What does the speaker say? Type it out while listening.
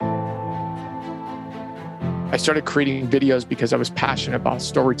I started creating videos because I was passionate about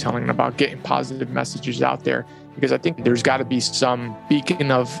storytelling and about getting positive messages out there, because I think there's got to be some beacon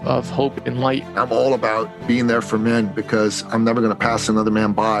of hope and light. I'm all about being there for men because I'm never going to pass another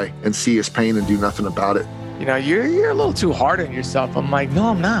man by and see his pain and do nothing about it. You know, you're a little too hard on yourself. I'm like, no,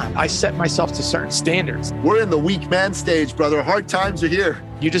 I'm not. I set myself to certain standards. We're in the weak man stage, brother. Hard times are here.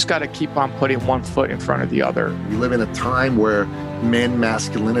 You just got to keep on putting one foot in front of the other. We live in a time where men,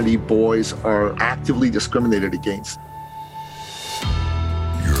 masculinity, boys are actively discriminated against.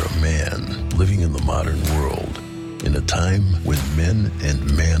 You're a man living in the modern world, in a time when men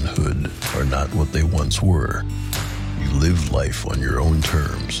and manhood are not what they once were. You live life on your own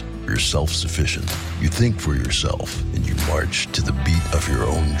terms. You're self-sufficient. You think for yourself, and you march to the beat of your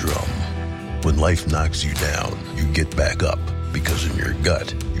own drum. When life knocks you down, you get back up, because in your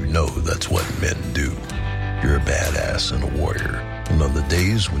gut, you know that's what men do. You're a badass and a warrior. And on the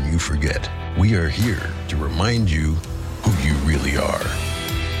days when you forget, we are here to remind you who you really are.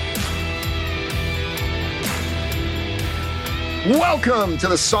 Welcome to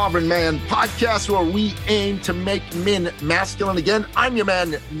the Sovereign Man podcast, where we aim to make men masculine again. I'm your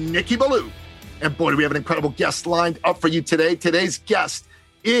man, Nicky Ballou. And boy, do we have an incredible guest lined up for you today. Today's guest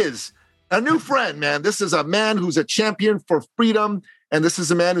is a new friend, man. This is a man who's a champion for freedom. And this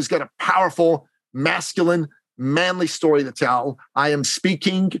is a man who's got a powerful, masculine, manly story to tell. I am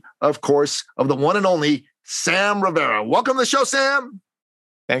speaking, of course, of the one and only Sam Rivera. Welcome to the show, Sam.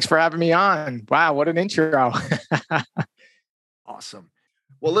 Thanks for having me on. Wow, what an intro. Awesome.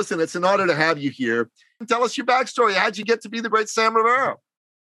 Well, listen, it's an honor to have you here. Tell us your backstory. How'd you get to be the great Sam Rivera?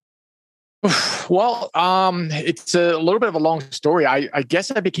 Well, it's a little bit of a long story. I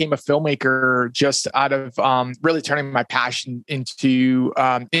guess I became a filmmaker just out of really turning my passion into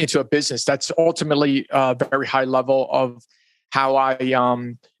a business. That's ultimately a very high level of how I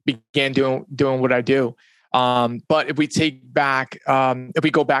began doing what I do. But if we if we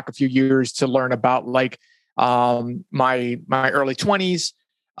go back a few years to learn about my early 20s,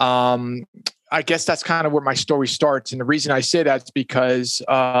 I guess that's kind of where my story starts. And the reason I say that's because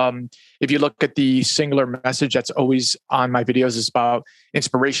if you look at the singular message that's always on my videos, is about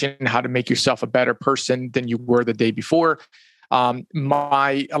inspiration, how to make yourself a better person than you were the day before. A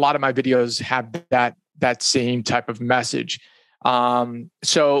lot of my videos have that same type of message.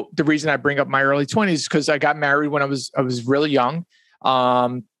 So the reason I bring up my early 20s is because I got married when I was really young.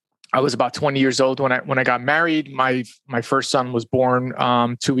 I was about 20 years old when I got married. My first son was born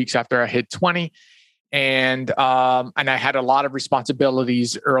 2 weeks after I hit 20, and I had a lot of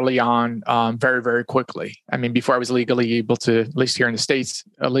responsibilities early on, very, very quickly. I mean, before I was legally able to, at least here in the States,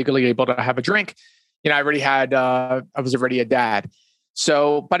 legally able to have a drink, I was already a dad.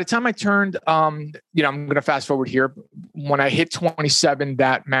 So by the time I turned, I'm going to fast forward here. When I hit 27,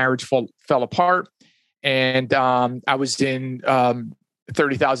 that marriage fell apart, and I was in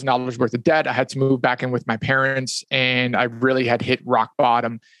 $30,000 worth of debt. I had to move back in with my parents, and I really had hit rock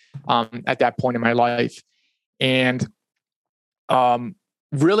bottom at that point in my life. And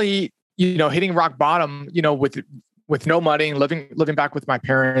really, hitting rock bottom, with no money and living back with my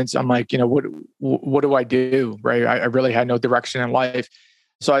parents, I'm like, what do I do? Right? I really had no direction in life.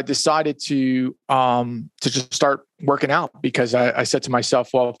 So I decided to just start working out, because I said to myself,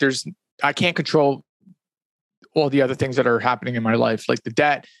 well, I can't control all the other things that are happening in my life, like the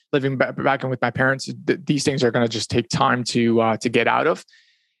debt, living back in with my parents. These things are going to just take time to get out of.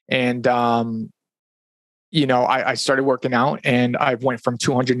 And, I started working out, and I went from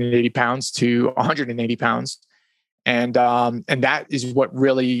 280 pounds to 180 pounds. And that is what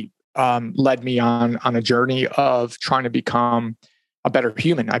really led me on a journey of trying to become a better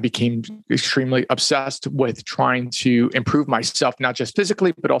human. I became extremely obsessed with trying to improve myself, not just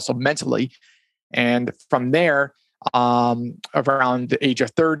physically, but also mentally. And from there, around the age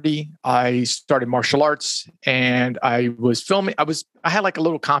of 30, I started martial arts, and I was filming. I had like a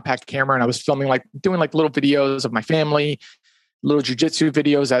little compact camera, and I was filming, doing little videos of my family, little jiu-jitsu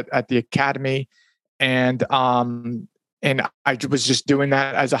videos at the academy. And I was just doing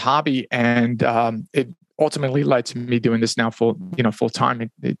that as a hobby. And it ultimately led to me doing this now full time.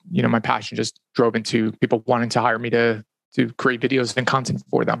 My passion just drove into people wanting to hire me to create videos and content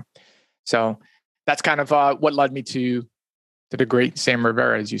for them. So that's kind of what led me to the great Sam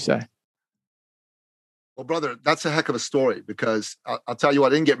Rivera, as you say. Well, brother, that's a heck of a story, because I'll tell you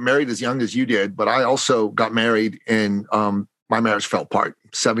what, I didn't get married as young as you did, but I also got married, and my marriage fell apart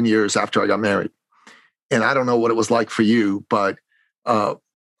 7 years after I got married. And I don't know what it was like for you, but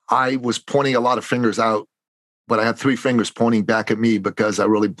I was pointing a lot of fingers out, but I had 3 fingers pointing back at me, because I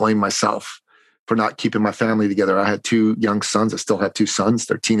really blamed myself for not keeping my family together. I had 2 young sons. I still have 2 sons.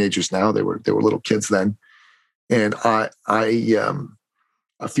 They're teenagers now. They were little kids then. And I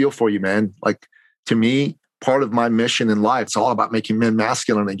feel for you, man. Like, to me, part of my mission in life, it's all about making men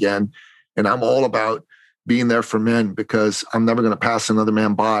masculine again. And I'm all about being there for men, because I'm never going to pass another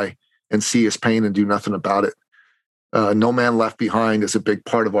man by and see his pain and do nothing about it. No man left behind is a big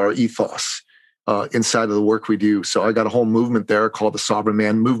part of our ethos inside of the work we do. So I got a whole movement there called the Sovereign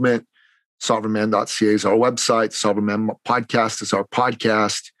Man Movement. SovereignMan.ca is our website. Sovereign Man Podcast is our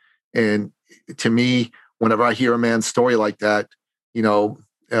podcast. And to me, whenever I hear a man's story like that, I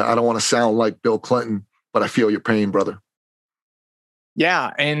don't want to sound like Bill Clinton, but I feel your pain, brother.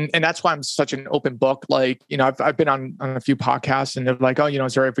 Yeah. And that's why I'm such an open book. Like, I've been on a few podcasts, and they're like, oh,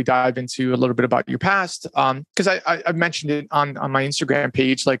 is there, if we dive into a little bit about your past? Because I mentioned it on my Instagram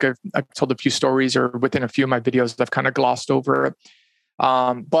page. Like, I've told a few stories, or within a few of my videos, I've kind of glossed over it.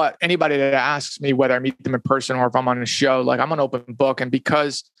 But anybody that asks me whether I meet them in person or if I'm on a show, like, I'm an open book. And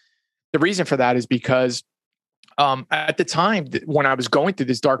because the reason for that is because at the time when I was going through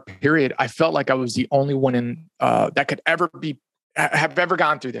this dark period, I felt like I was the only one in that could have ever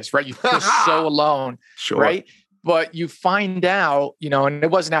gone through this, right? You feel so alone, sure. Right? But you find out, and it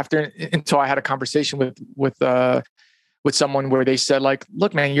wasn't until I had a conversation with someone where they said, like,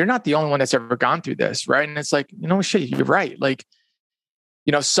 look, man, you're not the only one that's ever gone through this, right? And it's like, shit, you're right. Like,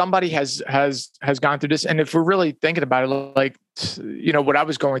 somebody has gone through this. And if we're really thinking about it, like, what I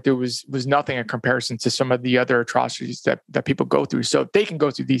was going through was nothing in comparison to some of the other atrocities that people go through. So if they can go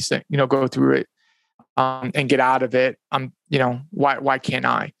through these things, go through it, and get out of it, why can't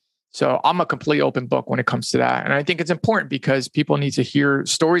I? So I'm a complete open book when it comes to that. And I think it's important because people need to hear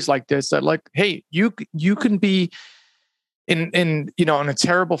stories like this, that, like, hey, you can be in a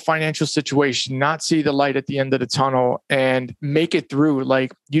terrible financial situation, not see the light at the end of the tunnel, and make it through.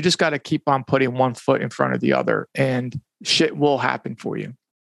 Like, you just got to keep on putting one foot in front of the other, and shit will happen for you.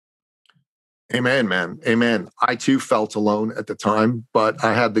 Amen, man. Amen. I too felt alone at the time, but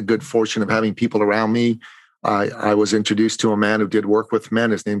I had the good fortune of having people around me. I was introduced to a man who did work with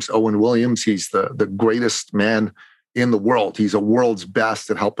men. His name's Owen Williams. He's the greatest man in the world. He's a world's best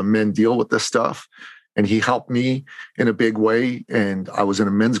at helping men deal with this stuff. And he helped me in a big way. And I was in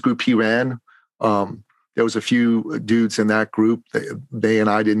a men's group he ran. There was a few dudes in that group. They and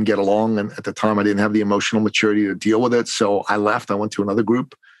I didn't get along. And at the time, I didn't have the emotional maturity to deal with it. So I left. I went to another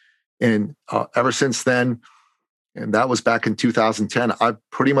group. And ever since then, and that was back in 2010, I've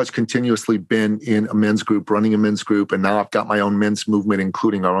pretty much continuously been in a men's group, running a men's group. And now I've got my own men's movement,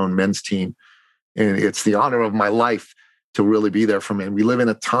 including our own men's team. And it's the honor of my life to really be there for men. We live in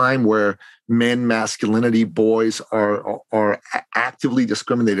a time where men masculinity, boys are actively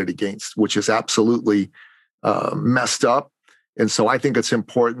discriminated against, which is absolutely messed up. And so I think it's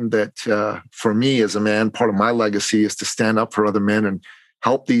important that for me as a man, part of my legacy is to stand up for other men and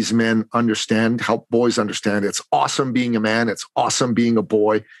help these men understand, help boys understand. It's awesome being a man. It's awesome being a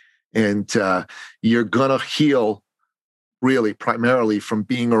boy. And you're going to heal really primarily from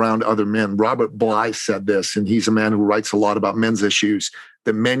being around other men. Robert Bly said this, and he's a man who writes a lot about men's issues,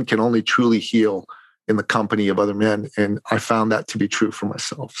 that men can only truly heal in the company of other men. And I found that to be true for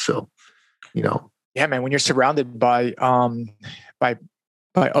myself. So, Yeah, man, when you're surrounded by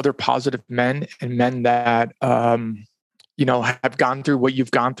other positive men and men that, have gone through what you've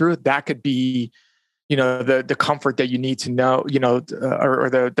gone through, that could be, the comfort that you need to know, or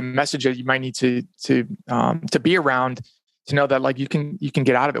the message that you might need to be around, to know that, like, you can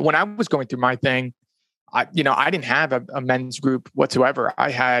get out of it. When I was going through my thing, I didn't have a men's group whatsoever.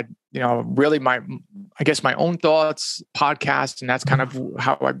 I had, really my own thoughts, podcast, and that's kind of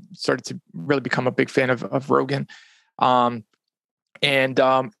how I started to really become a big fan of Rogan. And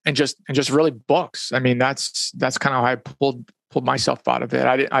just really books. I mean, that's kind of how I pulled myself out of it.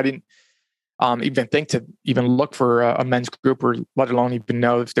 I didn't even think to even look for a men's group, or let alone even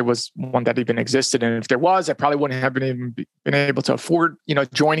know if there was one that even existed. And if there was, I probably wouldn't have been able to afford,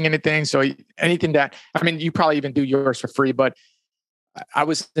 joining anything. So anything that, you probably even do yours for free, but I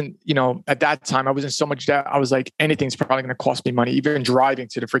was in, at that time, I was in so much debt. I was like, anything's probably going to cost me money, even driving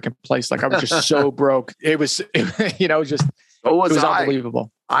to the freaking place. Like, I was just so broke. It was, it was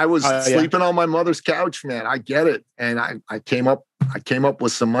unbelievable. I was sleeping on my mother's couch, man. I get it. And I came up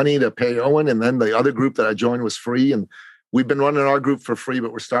with some money to pay Owen. And then the other group that I joined was free. And we've been running our group for free,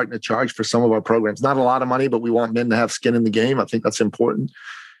 but we're starting to charge for some of our programs. Not a lot of money, but we want men to have skin in the game. I think that's important.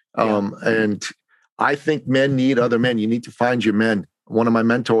 And I think men need other men. You need to find your men. One of my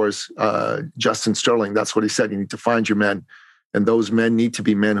mentors, Justin Sterling, that's what he said. You need to find your men. And those men need to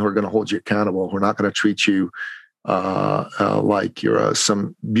be men who are going to hold you accountable, who are not going to treat you like you're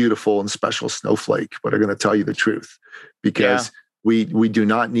some beautiful and special snowflake, but are going to tell you the truth. Because We do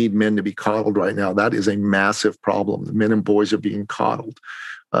not need men to be coddled right now. That is a massive problem. The men and boys are being coddled.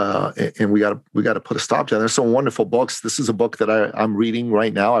 And we got to put a stop to that. There's some wonderful books. This is a book that I'm reading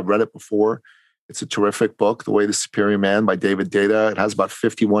right now. I've read it before. It's a terrific book, The Way of the Superior Man by David Data. It has about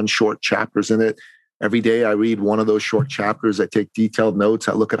 51 short chapters in it. Every day I read one of those short chapters. I take detailed notes.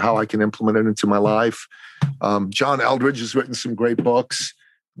 I look at how I can implement it into my life. John Eldredge has written some great books.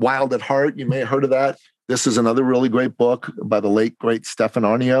 Wild at Heart, you may have heard of that. This is another really great book by the late, great Stefan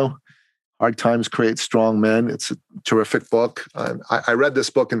Aarnio. Hard Times Create Strong Men. It's a terrific book. I read this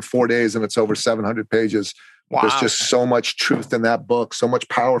book in 4 days, and it's over 700 pages. Wow. There's just so much truth in that book, so much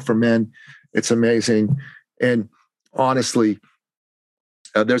power for men. It's amazing. And honestly,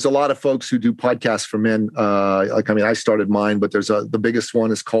 there's a lot of folks who do podcasts for men. I started mine, but the biggest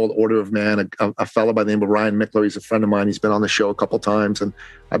one is called Order of Man. A fellow by the name of Ryan Mickler. He's a friend of mine. He's been on the show a couple times, and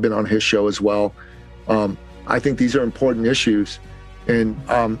I've been on his show as well. I think these are important issues. And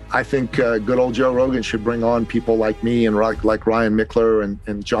I think good old Joe Rogan should bring on people like me and like Ryan Mickler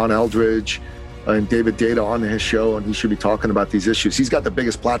and John Eldredge and David Data on his show, and he should be talking about these issues. He's got the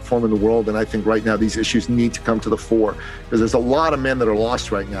biggest platform in the world, and I think right now these issues need to come to the fore because there's a lot of men that are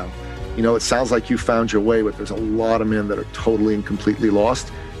lost right now. You know, it sounds like you found your way, but there's a lot of men that are totally and completely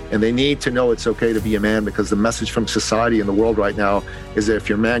lost. And they need to know it's okay to be a man because the message from society and the world right now is that if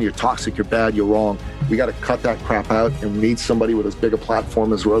you're a man, you're toxic, you're bad, you're wrong. We got to cut that crap out, and we need somebody with as big a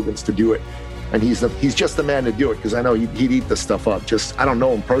platform as Rogan's to do it. And he's just the man to do it because I know he'd eat this stuff up. I don't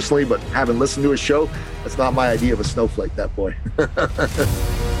know him personally, but having listened to his show, that's not my idea of a snowflake, that boy.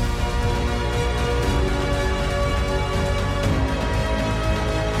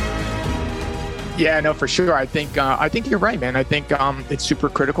 Yeah, no, for sure. I think you're right, man. I think it's super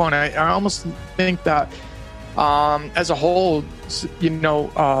critical, and I almost think that as a whole,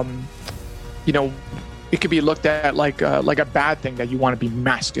 it could be looked at like a bad thing that you want to be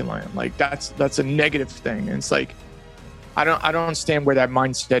masculine. Like that's a negative thing. And it's like I don't understand where that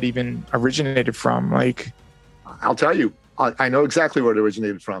mindset even originated from. Like, I'll tell you, I know exactly where it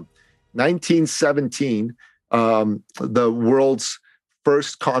originated from. 1917, the world's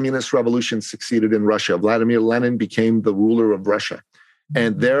first communist revolution succeeded in Russia. Vladimir Lenin became the ruler of Russia.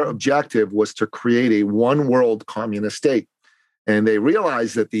 And their objective was to create a one world communist state. And they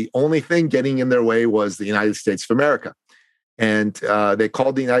realized that the only thing getting in their way was the United States of America. And they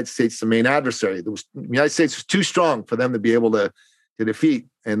called the United States the main adversary. The United States was too strong for them to be able to defeat.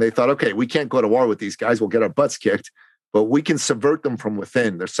 And they thought, okay, we can't go to war with these guys. We'll get our butts kicked, but we can subvert them from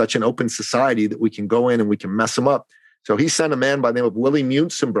within. They're such an open society that we can go in and we can mess them up. So he sent a man by the name of Willy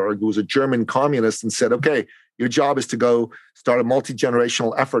Münzenberg, who was a German communist, and said, okay, your job is to go start a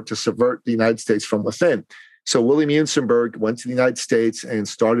multi-generational effort to subvert the United States from within. So Willy Münzenberg went to the United States and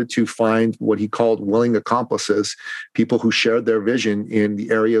started to find what he called willing accomplices, people who shared their vision in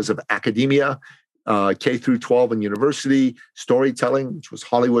the areas of academia, K through 12 and university, storytelling, which was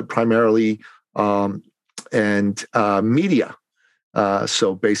Hollywood primarily, and media.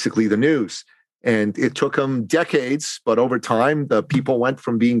 So basically the news. And it took them decades, but over time, the people went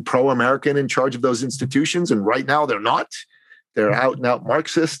from being pro-American in charge of those institutions, and right now they're not. They're out and out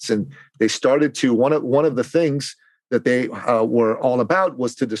Marxists, and they started to, one of the things that they were all about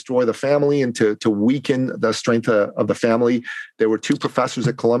was to destroy the family and to weaken the strength of the family. There were two professors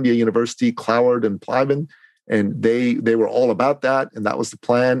at Columbia University, Cloward and Plieben, and they were all about that, and that was the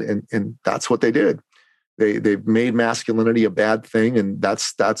plan, and that's what they did. They've made masculinity a bad thing, and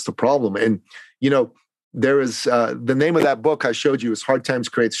that's the problem. And there is the name of that book I showed you is Hard Times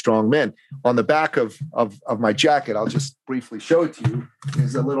Create Strong Men. On the back of my jacket, I'll just briefly show it to you,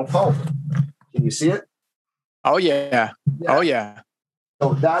 is a little poem. Can you see it? Oh yeah. Oh yeah.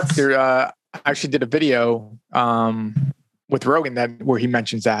 So that's I actually did a video with Rogan where he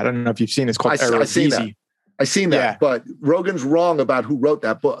mentions that. I don't know if you've seen it. It's called I've seen that. I've seen that, yeah. But Rogan's wrong about who wrote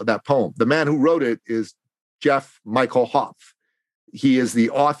that book, that poem. The man who wrote it is Jeff Michael Hoff. He is the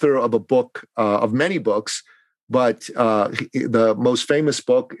author of a book, of many books, but the most famous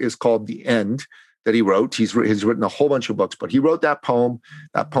book is called The End that he wrote. He's written a whole bunch of books, but he wrote that poem.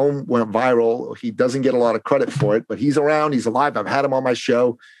 That poem went viral. He doesn't get a lot of credit for it, but he's around. He's alive. I've had him on my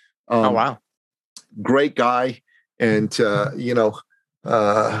show. Oh, wow. Great guy. And,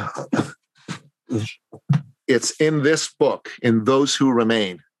 it's in this book, in Those Who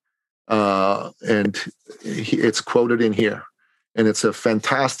Remain. And it's quoted in here. And it's a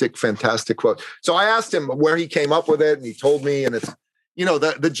fantastic, fantastic quote. So I asked him where he came up with it, and he told me, and it's,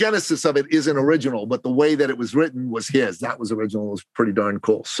 the genesis of it isn't original, but the way that it was written was his. That was original. It was pretty darn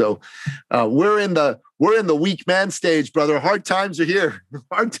cool. So we're in the weak man stage, brother. Hard times are here.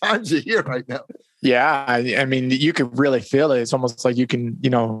 Hard times are here right now. Yeah. I mean, you could really feel it. It's almost like you can,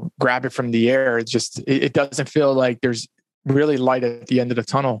 grab it from the air. It's just, it doesn't feel like there's really light at the end of the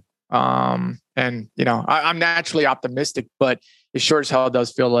tunnel. I'm naturally optimistic, but it sure as hell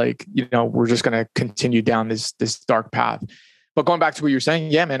does feel like, we're just going to continue down this dark path. But going back to what you're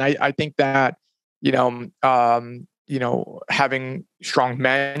saying, yeah, man, I think that, having strong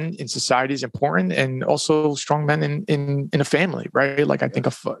men in society is important, and also strong men in a family, right? Like I think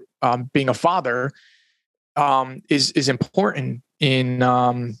of being a father is important in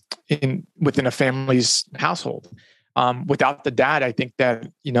within a family's household. Without the dad, I think that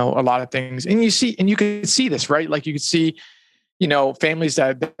a lot of things, and you can see this, right? Like you could see, families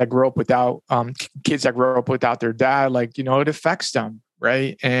that grow up without kids that grow up without their dad, like it affects them,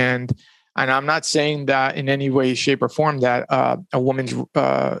 right? And I'm not saying that in any way, shape, or form that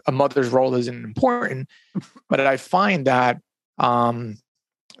a mother's role isn't important, but I find that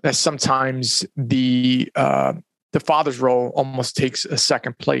that sometimes the father's role almost takes a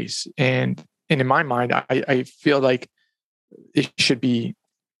second place, and in my mind, I feel like it should be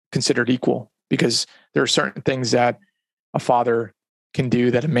considered equal, because there are certain things that a father can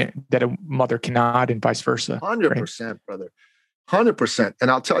do that a mother cannot, and vice versa. 100%, right? Brother. 100%.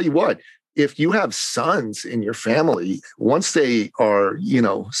 And I'll tell you what, if you have sons in your family, once they are,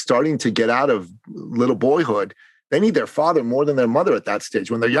 starting to get out of little boyhood, they need their father more than their mother at that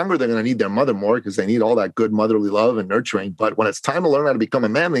stage. When they're younger, they're going to need their mother more because they need all that good motherly love and nurturing. But when it's time to learn how to become a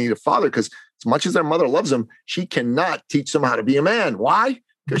man, they need a father, because as much as their mother loves them, she cannot teach them how to be a man. Why?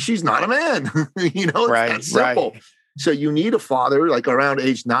 Because she's not a man. It's that simple. Right. So you need a father, like around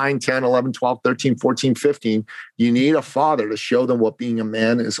age 9, 10, 11, 12, 13, 14, 15. You need a father to show them what being a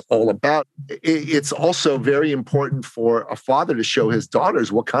man is all about. It's also very important for a father to show his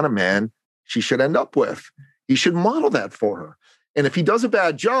daughters what kind of man she should end up with. He should model that for her. And if he does a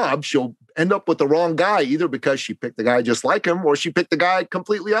bad job, she'll end up with the wrong guy, either because she picked the guy just like him, or she picked the guy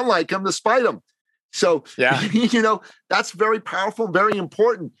completely unlike him to spite him. So, yeah. That's very powerful, very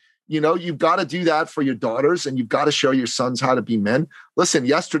important. You've got to do that for your daughters, and you've got to show your sons how to be men. Listen,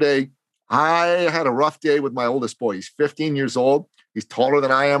 yesterday, I had a rough day with my oldest boy. He's 15 years old. He's taller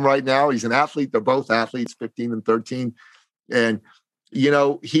than I am right now. He's an athlete. They're both athletes, 15 and 13. And,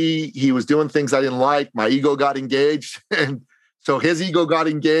 he was doing things I didn't like. My ego got engaged. And so his ego got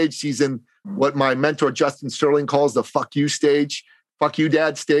engaged. He's in what my mentor, Justin Sterling, calls the fuck you stage, fuck you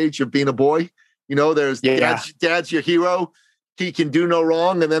dad stage of being a boy. There's dad's your hero. He can do no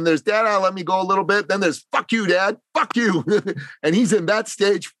wrong. And then there's dad, let me go a little bit. Then there's fuck you, dad, fuck you. And he's in that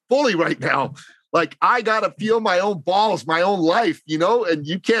stage fully right now. Like, I got to feel my own balls, my own life, and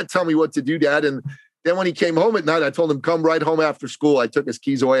you can't tell me what to do, dad. And then when he came home at night, I told him, come right home after school. I took his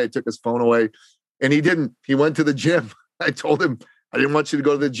keys away. I took his phone away, and he didn't. He went to the gym. I told him, I didn't want you to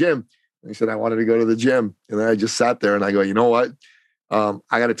go to the gym. And he said, I wanted to go to the gym. And then I just sat there and I go, you know what? I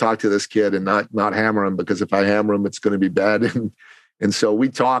got to talk to this kid and not hammer him, because if I hammer him, it's going to be bad. And so we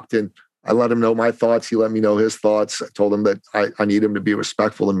talked, and I let him know my thoughts. He let me know his thoughts. I told him that I need him to be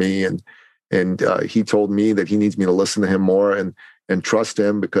respectful of me. And he told me that he needs me to listen to him more and trust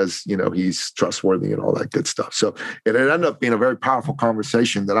him, because, he's trustworthy and all that good stuff. So it ended up being a very powerful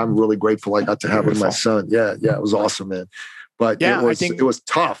conversation that I'm really grateful I got to have with my son. Yeah. It was awesome, man. But yeah, it was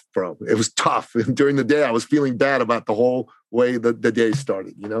tough, bro. It was tough. And during the day, I was feeling bad about the whole way the day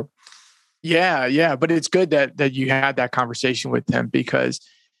started, Yeah. But it's good that you had that conversation with him, because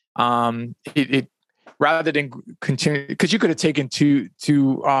it rather than continue, because you could have taken two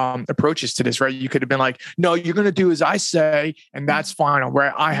approaches to this, right? You could have been like, no, you're going to do as I say, and that's final,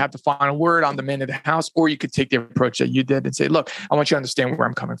 where I have the final word on the man of the house. Or you could take the approach that you did and say, look, I want you to understand where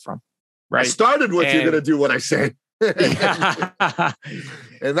I'm coming from. Right. I started with, you're going to do what I say. And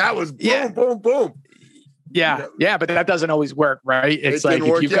that was boom, boom, boom. Yeah. But that doesn't always work, right? It's like,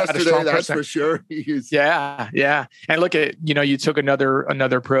 if you've got a strong that's person, for sure. Yeah. And look at, you took another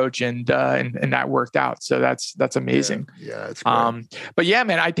approach, and that worked out. So that's amazing. Yeah, it's great. But yeah,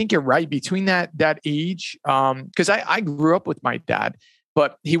 man, I think you're right. Between that age, because I grew up with my dad,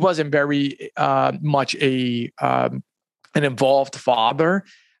 but he wasn't very much an involved father.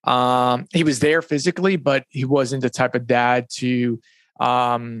 He was there physically, but he wasn't the type of dad to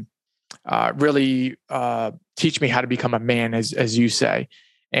really teach me how to become a man, as you say.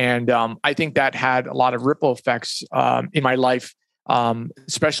 And I think that had a lot of ripple effects in my life,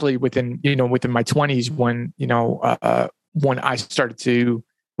 especially within my 20s, when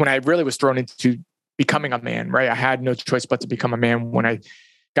I really was thrown into becoming a man, right? I had no choice but to become a man. When I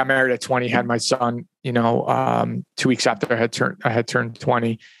got married at 20, had my son, 2 weeks after I had turned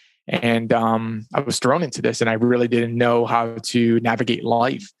 20. And I was thrown into this, and I really didn't know how to navigate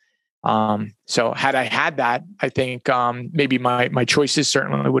life. So had I had that, I think maybe my choices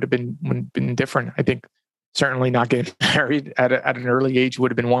certainly would have been different. I think certainly not getting married at an early age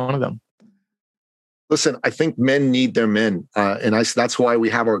would have been one of them. Listen, I think men need their men. That's why we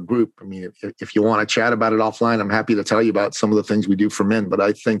have our group. I mean, if you want to chat about it offline, I'm happy to tell you about some of the things we do for men. But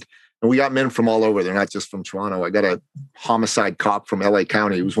I think, and we got men from all over. They're not just from Toronto. I got a homicide cop from LA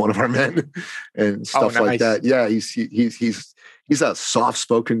County who's one of our men and stuff like that. Yeah, he's a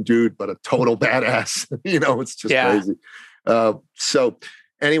soft-spoken dude, but a total badass. It's just crazy. So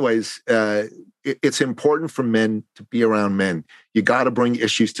anyways, it's important for men to be around men. You got to bring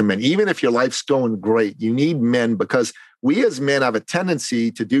issues to men. Even if your life's going great, you need men, because we as men have a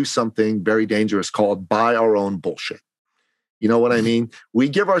tendency to do something very dangerous called buy our own bullshit. You know what I mean? We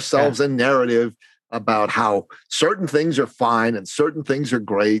give ourselves a narrative about how certain things are fine and certain things are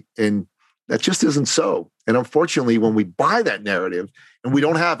great, and that just isn't so. And unfortunately, when we buy that narrative and we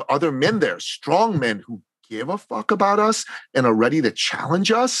don't have other men there, strong men who give a fuck about us and are ready to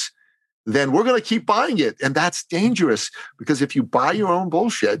challenge us, then we're going to keep buying it. And that's dangerous, because if you buy your own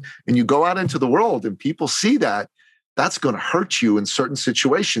bullshit and you go out into the world and people see that, that's going to hurt you in certain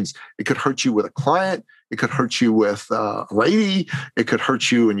situations. It could hurt you with a client. It could hurt you with a lady. It could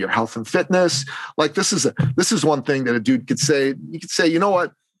hurt you in your health and fitness. Like this is one thing that a dude could say. You could say, you know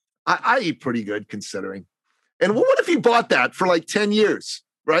what? I eat pretty good considering. And what if you bought that for like 10 years,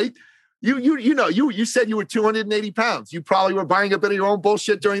 right? You said you were 280 pounds. You probably were buying a bit of your own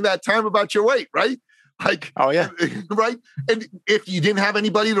bullshit during that time about your weight, right? Like, oh yeah, right. And if you didn't have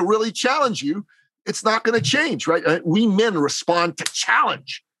anybody to really challenge you, it's not going to change, right? We men respond to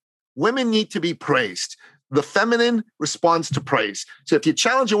challenge. Women need to be praised. The feminine responds to praise. So if you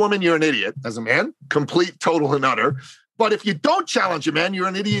challenge a woman, you're an idiot as a man, complete, total, and utter. But if you don't challenge a man, you're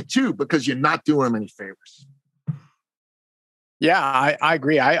an idiot too, because you're not doing him any favors. Yeah, I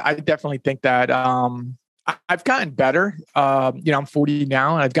agree. I definitely think that I've gotten better. I'm 40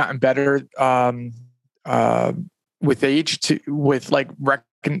 now, and I've gotten better with age with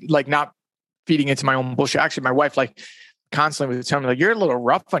not feeding into my own bullshit. Actually, my wife constantly would tell me you're a little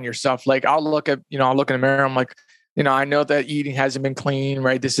rough on yourself. I'll look in the mirror. I'm like, I know that eating hasn't been clean,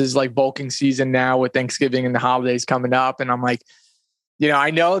 right? This is like bulking season now with Thanksgiving and the holidays coming up. And I'm like,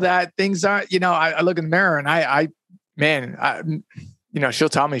 I know that things are, I look in the mirror and she'll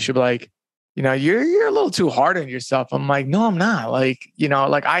tell me, she'll be like, you're a little too hard on yourself. I'm like, no, I'm not.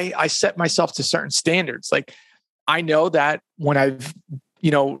 I set myself to certain standards. I know that when I've,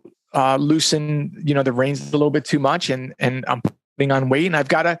 loosened, the reins a little bit too much and I'm putting on weight, and I've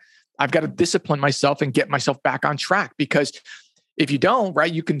got to discipline myself and get myself back on track, because if you don't,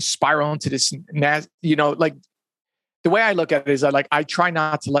 right, you can spiral into this, the way I look at it is I try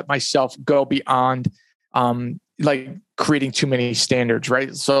not to let myself go beyond, creating too many standards,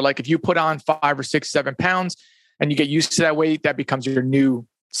 right? So if you put on 5 or 6, 7 pounds and you get used to that weight, that becomes your new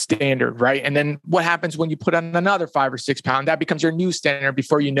standard, right? And then what happens when you put on another 5 or 6 pounds? That becomes your new standard.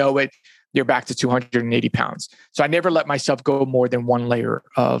 Before you know it, you're back to 280 pounds. So I never let myself go more than one layer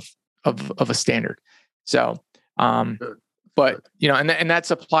of a standard. So, but and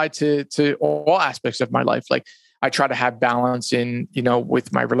that's applied to all aspects of my life. I try to have balance in,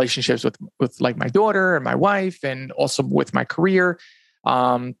 with my relationships with my daughter and my wife, and also with my career.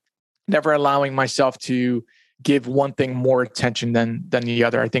 Never allowing myself to give one thing more attention than the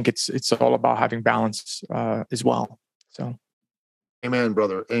other. I think it's all about having balance as well. So, amen,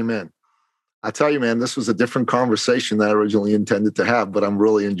 brother. Amen. I tell you, man, this was a different conversation than I originally intended to have, but I'm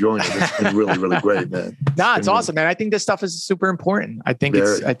really enjoying it. It's been really, really great, man. It's awesome, man. I think this stuff is super important. I think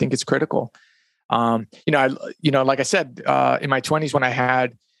it's critical. Like I said, in my 20s, when I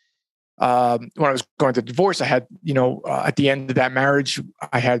was going through divorce, I had, at the end of that marriage,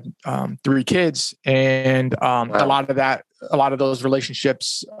 I had 3 kids, and wow. a lot of those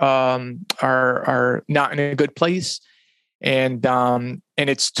relationships are not in a good place. And it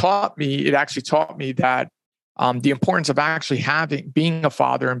actually taught me that the importance of actually being a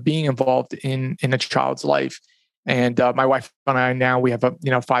father and being involved in a child's life. And my wife and I now, we have a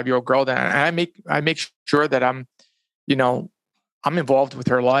 5-year-old girl, and I make sure that I'm involved with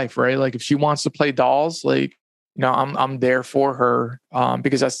her life, right? If she wants to play dolls, I'm there for her,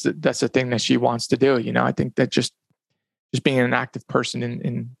 because that's the thing that she wants to do. I think that just being an active person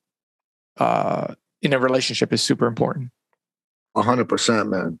in a relationship is super important. 100%,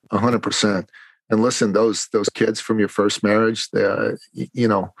 man. 100%. And listen, those kids from your first marriage, they,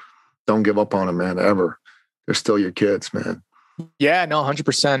 don't give up on them, man, ever. They're still your kids, man. Yeah, no,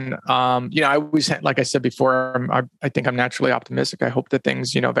 100%. I always, like I said before, I think I'm naturally optimistic. I hope that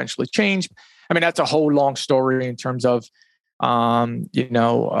things, eventually change. I mean, that's a whole long story in terms of,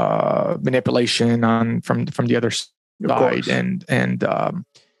 manipulation from the other side,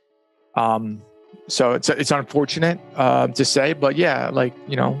 so it's unfortunate to say, but yeah, like,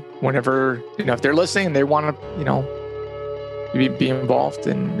 whenever, if they're listening, they want to, be involved,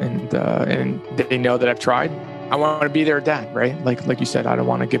 and they know that I've tried. I want to be their dad, right? Like you said, I don't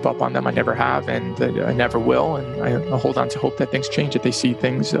want to give up on them. I never have, and I never will. And I hold on to hope that things change, that they see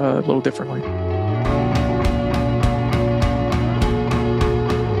things a little differently.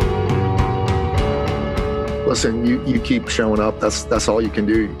 Listen, you keep showing up. That's all you can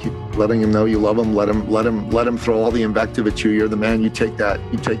do. You keep letting him know you love him. Let him throw all the invective at you. You're the man. You take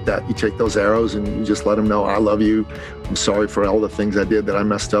those arrows, and you just let him know, I love you. I'm sorry for all the things I did that I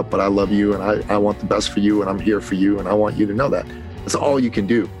messed up, but I love you, and I want the best for you, and I'm here for you, and I want you to know that. That's all you can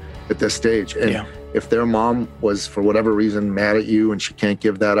do at this stage. And if their mom was, for whatever reason, mad at you and she can't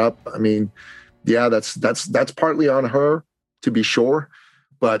give that up, I mean, yeah, that's partly on her, to be sure.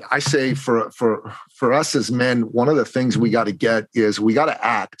 But I say for us as men, one of the things we got to get is we got to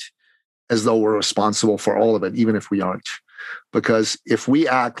act as though we're responsible for all of it, even if we aren't. Because if we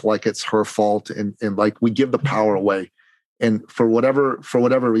act like it's her fault and like we give the power away, and for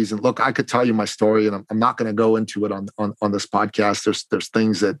whatever reason, look, I could tell you my story, and I'm not going to go into it on this podcast. There's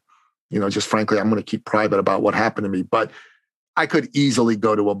things that, just frankly, I'm going to keep private about what happened to me. But I could easily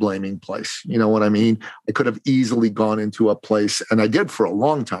go to a blaming place. You know what I mean? I could have easily gone into a place, and I did for a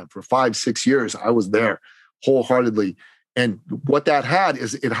long time. For 5-6 years, I was there wholeheartedly. And what that had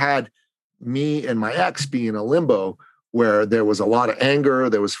is it had me and my ex being in a limbo where there was a lot of anger.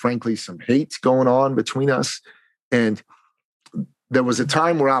 There was, frankly, some hate going on between us. And there was a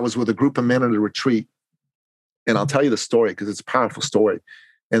time where I was with a group of men at a retreat. And I'll tell you the story because it's a powerful story.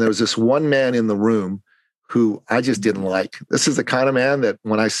 And there was this one man in the room who I just didn't like. This is the kind of man that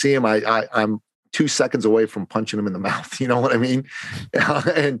when I see him, I'm 2 seconds away from punching him in the mouth. You know what I mean?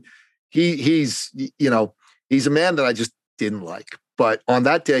 And he's a man that I just didn't like. But on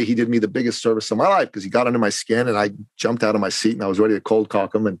that day, he did me the biggest service of my life because he got under my skin, and I jumped out of my seat and I was ready to cold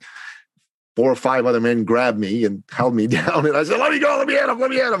cock him. And 4 or 5 other men grabbed me and held me down. And I said, let me go, let me at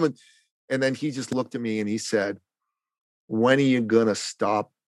him. And then he just looked at me and he said, when are you going to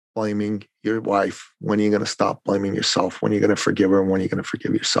stop blaming your wife? When are you going to stop blaming yourself? When are you going to forgive her? And when are you going to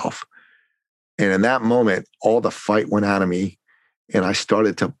forgive yourself? And in that moment, all the fight went out of me and I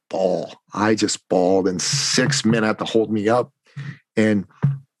started to bawl. I just bawled, and 6 men had to hold me up. And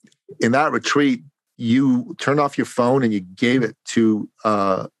in that retreat, you turned off your phone and you gave it to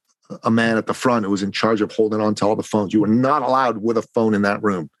a man at the front who was in charge of holding on to all the phones. You were not allowed with a phone in that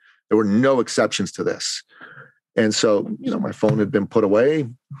room. There were no exceptions to this. And so, my phone had been put away.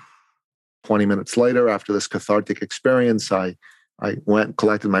 20 minutes later, after this cathartic experience, I went and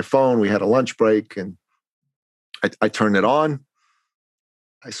collected my phone. We had a lunch break and I turned it on.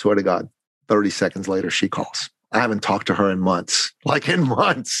 I swear to God, 30 seconds later, she calls. I haven't talked to her in months,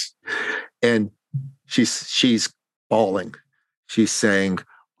 And she's bawling. She's saying,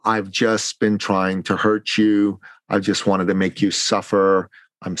 I've just been trying to hurt you. I just wanted to make you suffer.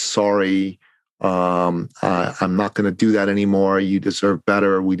 I'm sorry. I'm not going to do that anymore. You deserve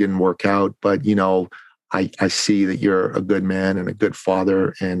better. We didn't work out, but I see that you're a good man and a good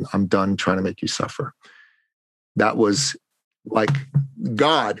father, and I'm done trying to make you suffer. That was like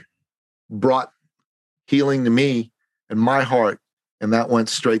God brought healing to me and my heart, and that went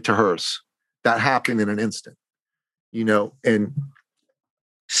straight to hers. That happened in an instant, and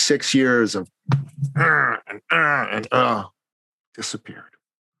 6 years of disappeared.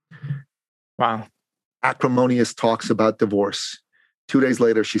 Wow. Acrimonious talks about divorce. 2 days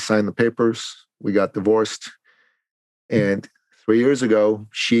later, she signed the papers. We got divorced. And 3 years ago,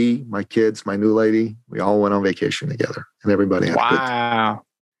 she, my kids, my new lady, we all went on vacation together, and everybody had a good time.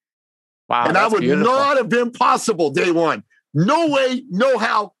 Wow. And that would not have been possible day one. No way, no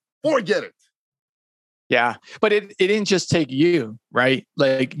how, forget it. Yeah. But it didn't just take you, right?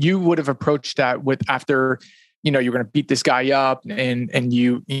 Like you would have approached that after you're going to beat this guy up and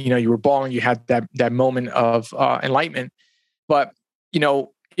you were bawling, you had that moment of enlightenment. But,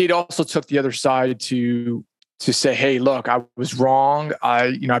 it also took the other side to say, hey, look, I was wrong.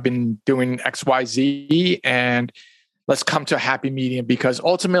 I've been doing X, Y, Z, and let's come to a happy medium, because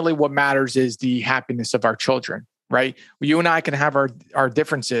ultimately what matters is the happiness of our children, right? You and I can have our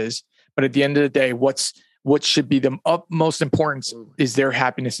differences, but at the end of the day, what should be the utmost importance is their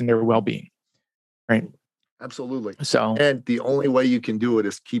happiness and their well-being, right? Absolutely. So, and the only way you can do it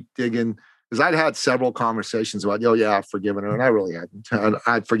is keep digging. Because I'd had several conversations about, I've forgiven her, and I really hadn't.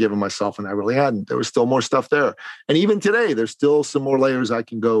 I'd forgiven myself, and I really hadn't. There was still more stuff there. And even today, there's still some more layers I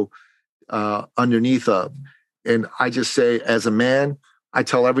can go underneath of. And I just say, as a man, I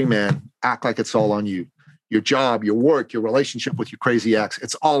tell every man, act like it's all on you. Your job, your work, your relationship with your crazy ex,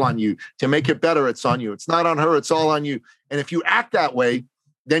 it's all on you. To make it better, it's on you. It's not on her, it's all on you. And if you act that way,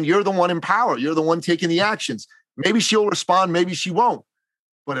 then you're the one in power. You're the one taking the actions. Maybe she'll respond, maybe she won't.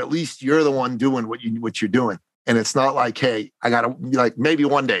 But at least you're the one doing what you're doing. And it's not like, hey, I gotta, like, maybe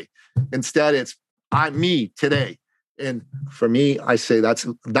one day. Instead, it's I'm me today. And for me, I say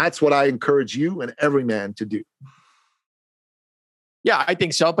that's what I encourage you and every man to do. Yeah, I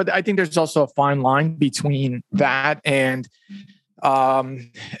think so. But I think there's also a fine line between that and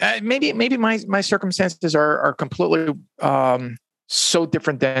maybe my circumstances are completely so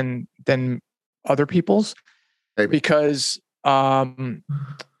different than other people's. Maybe. Because I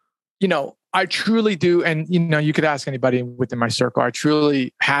truly do, and you could ask anybody within my circle. I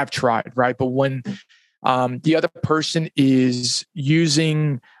truly have tried, right? But when the other person is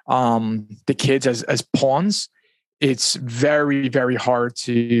using the kids as pawns, it's very, very hard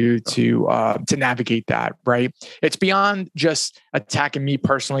to navigate that, right? It's beyond just attacking me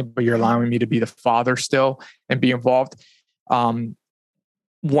personally, but you're allowing me to be the father still and be involved.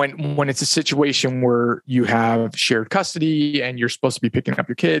 When it's a situation where you have shared custody and you're supposed to be picking up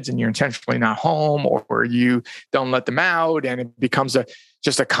your kids and you're intentionally not home, or you don't let them out, and it becomes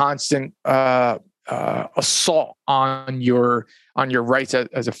just a constant assault on your rights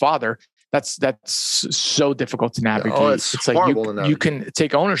as a father. That's so difficult to navigate. Oh, it's like you can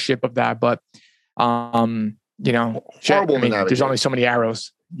take ownership of that, but horrible. There's only so many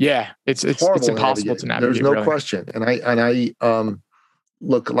arrows. Yeah, it's impossible to navigate. There's no question. And I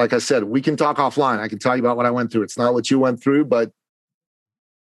look, like I said, we can talk offline. I can tell you about what I went through. It's not what you went through, but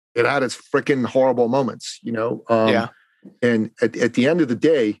it had its freaking horrible moments, Yeah. And at the end of the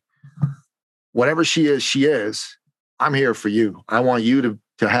day, whatever she is. I'm here for you. I want you to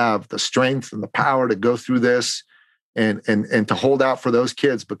have the strength and the power to go through this and to hold out for those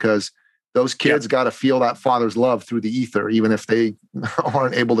kids, because those kids got to feel that father's love through the ether, even if they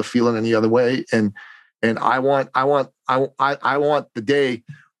aren't able to feel it any other way. And I want the day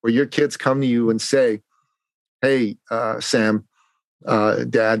where your kids come to you and say, hey, Sam,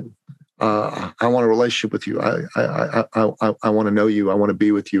 Dad, I want a relationship with you. I want to know you. I want to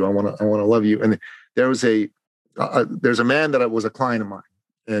be with you. I want to love you. And there's a man that was a client of mine.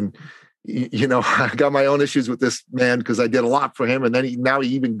 And, I got my own issues with this man because I did a lot for him. And then now he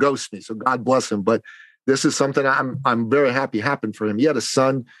even ghosts me. So God bless him. But this is something I'm very happy happened for him. He had a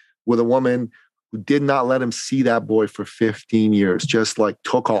son with a woman who did not let him see that boy for 15 years, just like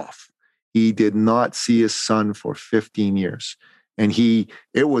took off. He did not see his son for 15 years. And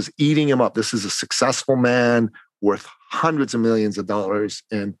it was eating him up. This is a successful man worth hundreds of millions of dollars.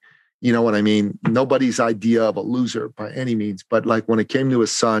 And you know what I mean? Nobody's idea of a loser by any means. But like when it came to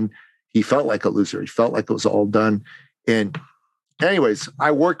his son, he felt like a loser. He felt like it was all done. And anyways,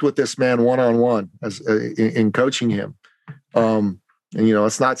 I worked with this man one-on-one in coaching him. And,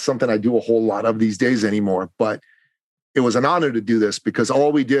 it's not something I do a whole lot of these days anymore, but it was an honor to do this because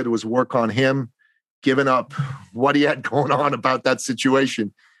all we did was work on him, giving up what he had going on about that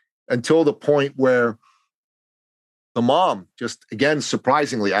situation until the point where the mom, just again,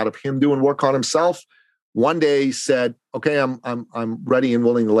 surprisingly, out of him doing work on himself, one day said, okay, I'm ready and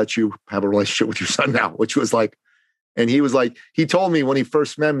willing to let you have a relationship with your son now, which was like, and he was like, he told me when he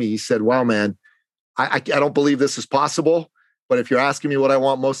first met me, he said, wow, man, I don't believe this is possible, but if you're asking me what I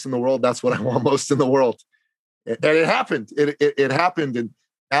want most in the world, that's what I want most in the world. And it happened. It happened. And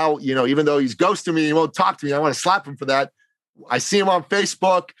now, even though he's ghosting me, he won't talk to me. I want to slap him for that. I see him on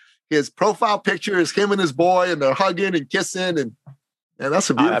Facebook. His profile picture is him and his boy, and they're hugging and kissing, and that's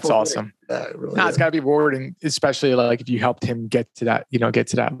a beautiful. That's awesome. Yeah, it really it's got to be rewarding, especially like if you helped him get to that,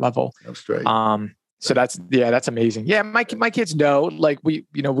 level. That's right. So that's amazing. Yeah, my kids know, like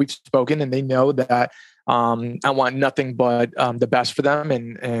we've spoken, and they know that I want nothing but the best for them,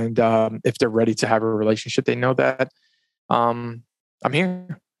 and if they're ready to have a relationship, they know that I'm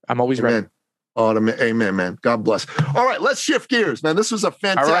here. I'm always ready. Amen, man. God bless. All right, let's shift gears, man. This was a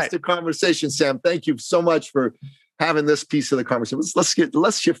fantastic conversation, Sam. Thank you so much for having this piece of the conversation.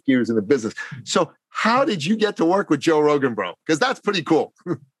 Let's shift gears into business. So how did you get to work with Joe Rogan, bro? Because that's pretty cool.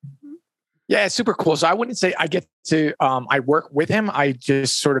 Yeah, it's super cool. So I wouldn't say I get to, I work with him. I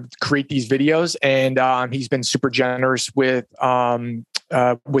just sort of create these videos, and he's been super generous with sharing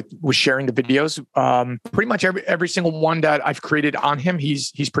the videos. Pretty much every single one that I've created on him,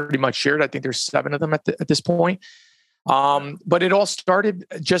 he's pretty much shared. I think there's 7 of them at this point. But it all started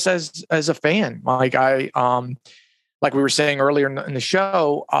just as a fan. Like like we were saying earlier in the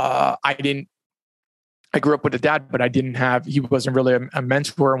show, I I grew up with a dad, but he wasn't really a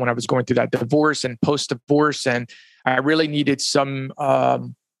mentor when I was going through that divorce and post-divorce. And I really needed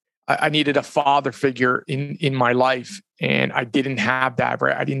I needed a father figure in my life. And I didn't have that,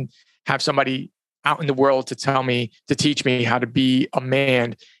 right? I didn't have somebody out in the world to teach me how to be a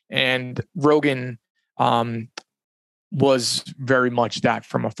man. And Rogan was very much that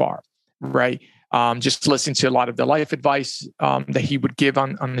from afar, right? Just listening to a lot of the life advice that he would give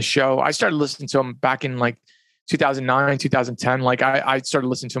on the show. I started listening to him back in like 2009, 2010. Like I started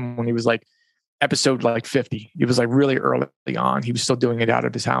listening to him when he was like episode like 50. He was like really early on. He was still doing it out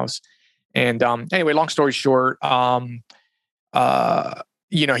of his house. And anyway, long story short,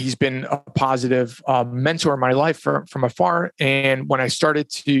 he's been a positive mentor in my life from afar. And when I started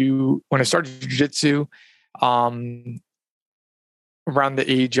jiu-jitsu, around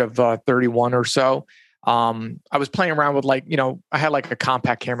the age of 31 or so, I was playing around with I had like a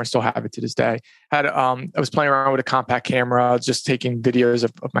compact camera, still have it to this day. I was playing around with a compact camera, just taking videos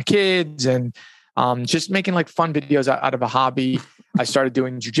of my kids and just making like fun videos out of a hobby. I started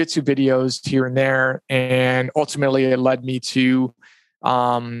doing jiu-jitsu videos here and there. And ultimately it led me to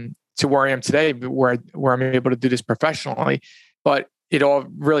where I am today, where I'm able to do this professionally. But it all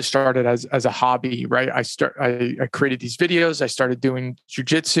really started as a hobby, right? I created these videos. I started doing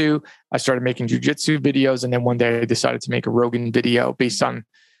jiu-jitsu. I started making jiu-jitsu videos. And then one day I decided to make a Rogan video based on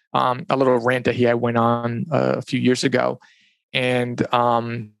a little rant that I went on a few years ago. And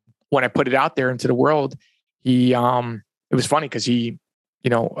when I put it out there into the world, it was funny because to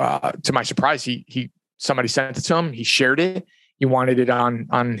my surprise, somebody sent it to him. He shared it. He wanted it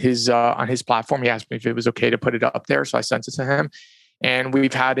on his platform. He asked me if it was okay to put it up there. So I sent it to him. And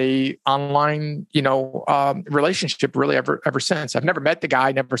we've had a online, relationship really ever since. I've never met the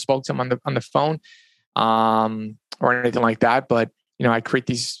guy, never spoke to him on the phone, or anything like that. But I create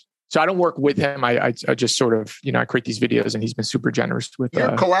these. So I don't work with him. I just sort of, I create these videos, and he's been super generous with.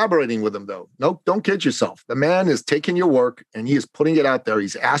 You're collaborating with him, though. No, don't kid yourself. The man is taking your work and he is putting it out there.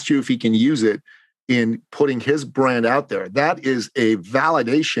 He's asked you if he can use it in putting his brand out there. That is a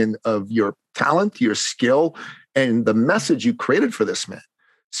validation of your talent, your skill, and the message you created for this man.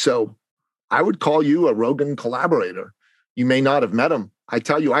 So I would call you a Rogan collaborator. You may not have met him. I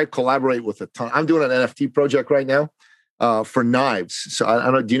tell you, I collaborate with a ton. I'm doing an NFT project right now for knives. So I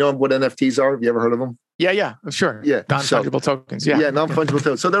don't know. Do you know what NFTs are? Have you ever heard of them? Yeah, sure. Yeah. Non-fungible tokens. Yeah. Yeah, non-fungible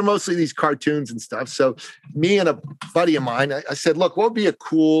tokens. So they're mostly these cartoons and stuff. So me and a buddy of mine, I said, look, what would be a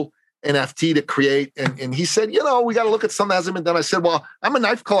cool NFT to create? And he said, we got to look at something that hasn't been done. I said, well, I'm a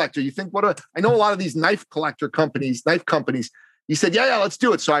knife collector. You think I know a lot of these knife companies. He said, yeah, let's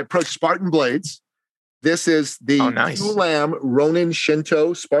do it. So I approached Spartan Blades. This is the Lamb Ronin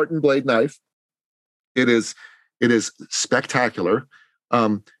Shinto Spartan Blade knife. It is spectacular.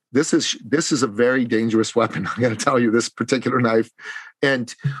 This is a very dangerous weapon. I'm going to tell you, this particular knife.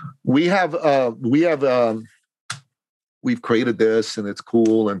 And we've created this, and it's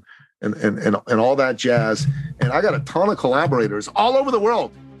cool, and all that jazz. And I got a ton of collaborators all over the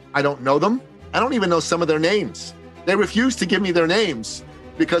world. I don't know them. I don't even know some of their names. They refuse to give me their names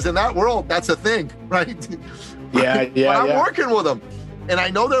because in that world, that's a thing, right? Yeah. But I'm working with them, and I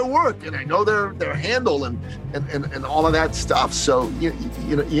know their work, and I know their handle, and all of that stuff. So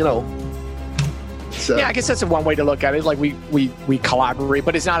So yeah, I guess that's one way to look at it. Like we collaborate,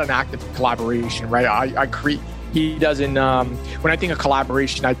 but it's not an active collaboration, right? I create. He doesn't. When I think of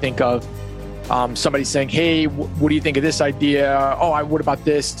collaboration, I think of somebody saying, "Hey, what do you think of this idea? Oh, what about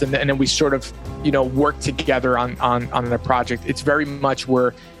this?" And then we sort of, work together on the project. It's very much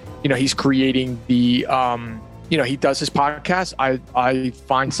where, he's creating the, he does his podcast. I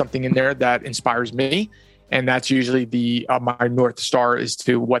find something in there that inspires me, and that's usually the my North Star as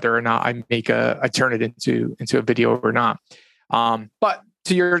to whether or not I turn it into a video or not. But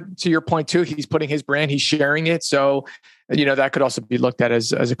to your point too, he's putting his brand, he's sharing it. So, that could also be looked at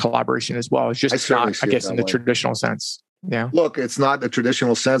as a collaboration as well. It's just not, I guess, in the traditional sense. Yeah. Look, it's not the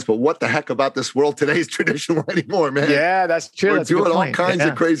traditional sense, but what the heck about this world today is traditional anymore, man? Yeah, that's true. We're doing all kinds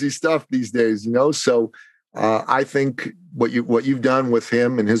of crazy stuff these days, So I think what you've done with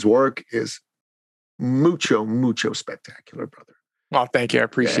him and his work is mucho spectacular, brother. Well, thank you. I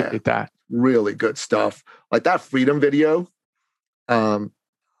appreciate that. Really good stuff. Like that Freedom video.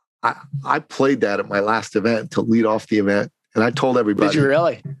 I played that at my last event to lead off the event, and I told everybody. Did you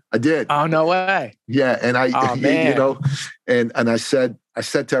really? I did. Oh, no way. Yeah, and and I said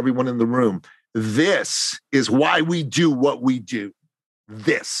to everyone in the room, this is why we do what we do.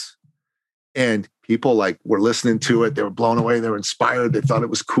 This. And people were listening to it. They were blown away. They were inspired. They thought it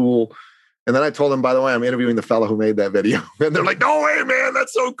was cool. And then I told them, by the way, I'm interviewing the fellow who made that video. And they're like, no way, man.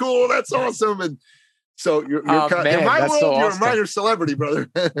 That's so cool. That's awesome. And So you're man, in my world, so you're awesome. a minor celebrity, brother.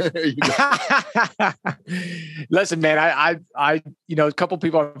 There you go. Listen, man, I, a couple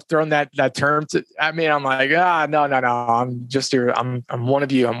people have thrown that term at me. I'm like, no. I'm just here. I'm one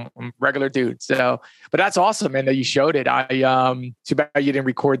of you. I'm a regular dude. So, but that's awesome, man, that you showed it. Too bad you didn't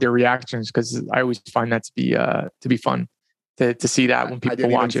record their reactions, because I always find that to be fun to see that when people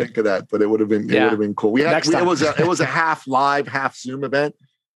watch it. I didn't even think of that, but it would have been cool. It was a half live, half Zoom event.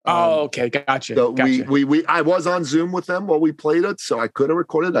 Okay, gotcha. So I was on Zoom with them while we played it, so I could have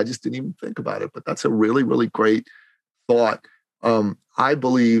recorded. I just didn't even think about it. But that's a really, really great thought. I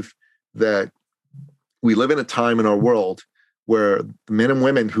believe that we live in a time in our world where men and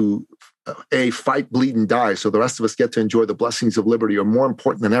women who fight, bleed, and die, so the rest of us get to enjoy the blessings of liberty, are more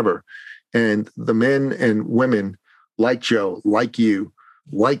important than ever. And the men and women like Joe, like you,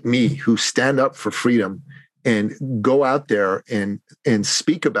 like me, who stand up for freedom and go out there and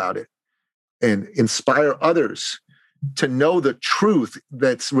speak about it and inspire others to know the truth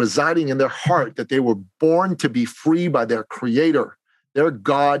that's residing in their heart, that they were born to be free by their Creator. Their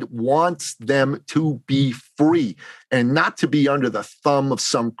God wants them to be free and not to be under the thumb of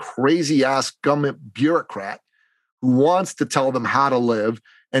some crazy-ass government bureaucrat who wants to tell them how to live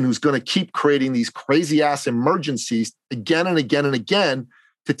and who's going to keep creating these crazy-ass emergencies again and again and again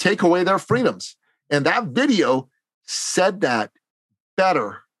to take away their freedoms. And that video said that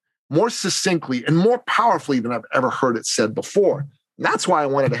better, more succinctly, and more powerfully than I've ever heard it said before. And that's why I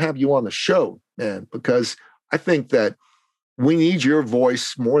wanted to have you on the show, man, because I think that we need your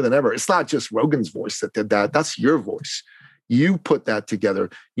voice more than ever. It's not just Rogan's voice that did that. That's your voice. You put that together.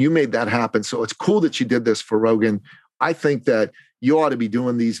 You made that happen. So it's cool that you did this for Rogan. I think that you ought to be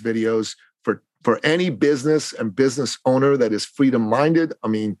doing these videos for any business and business owner that is freedom-minded. I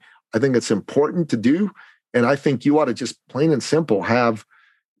mean, I think it's important to do. And I think you ought to just plain and simple have,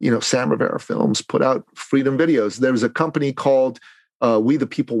 Sam Rivera Films put out freedom videos. There's a company called We the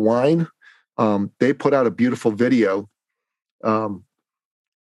People Wine. They put out a beautiful video of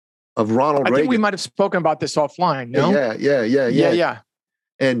Ronald Reagan. I think we might have spoken about this offline. No? Yeah.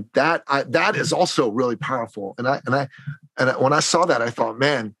 And that is also really powerful. And when I saw that, I thought,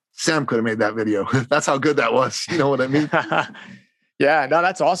 man, Sam could have made that video. That's how good that was. You know what I mean? Yeah, no,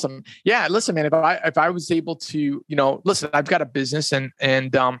 that's awesome. Yeah, listen, man, if I was able to, listen, I've got a business and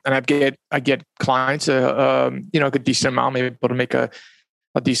I get clients, a good decent amount, maybe able to make a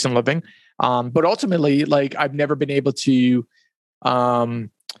decent living. But ultimately, like, I've never been able to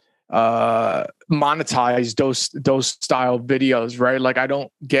monetize those style videos, right? Like, I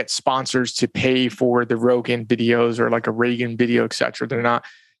don't get sponsors to pay for the Rogan videos or like a Reagan video, et cetera. They're not,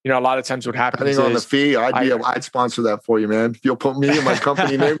 a lot of times what happens depending on the fee, I'd sponsor that for you, man. If you'll put me and my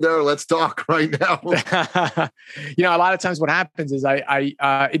company name there, let's talk right now. A lot of times what happens is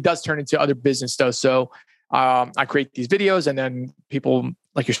it does turn into other business though. So I create these videos, and then people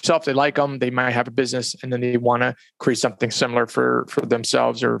like yourself, they like them, they might have a business, and then they want to create something similar for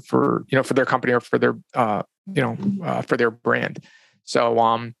themselves or for their company or for their for their brand.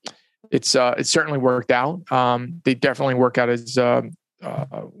 So it's certainly worked out. They definitely work out as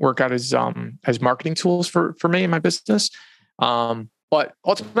marketing tools for me and my business. But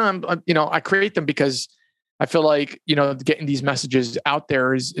ultimately, I create them because I feel like, getting these messages out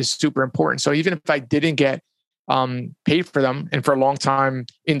there is super important. So even if I didn't get paid for them, and for a long time,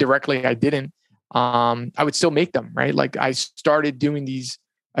 indirectly, I didn't, I would still make them, right? Like, I started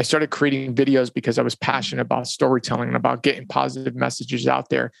creating videos because I was passionate about storytelling and about getting positive messages out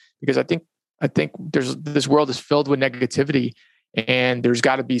there, because I think this world is filled with negativity, and there's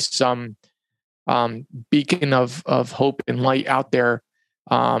got to be some beacon of hope and light out there.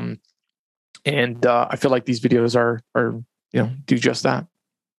 And I feel like these videos are do just that.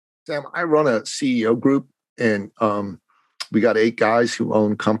 Sam, I run a CEO group, and we got 8 guys who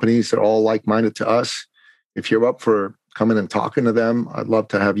own companies that are all like-minded to us. If you're up for coming and talking to them, I'd love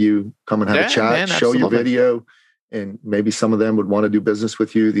to have you come and have a chat, man, show your video, and maybe some of them would want to do business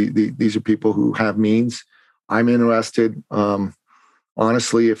with you. These are people who have means. I'm interested.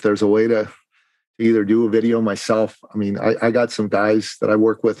 Honestly, if there's a way to either do a video myself, I mean, I got some guys that I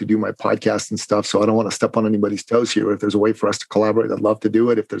work with who do my podcast and stuff, so I don't want to step on anybody's toes here. If there's a way for us to collaborate, I'd love to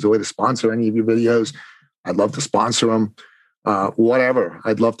do it. If there's a way to sponsor any of your videos, I'd love to sponsor them. Whatever.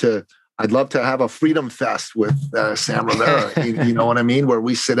 I'd love to have a freedom fest with Sam Rivera. You know what I mean? Where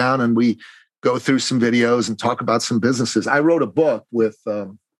we sit down and we go through some videos and talk about some businesses. I wrote a book with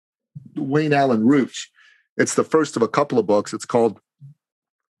Wayne Allen Roach. It's the first of a couple of books. It's called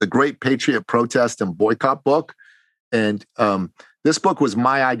The Great Patriot Protest and Boycott Book. And this book was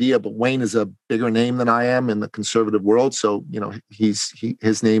my idea, but Wayne is a bigger name than I am in the conservative world. So,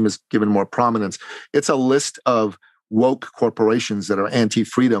 his name is given more prominence. It's a list of woke corporations that are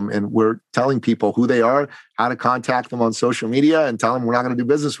anti-freedom. And we're telling people who they are, how to contact them on social media, and tell them we're not going to do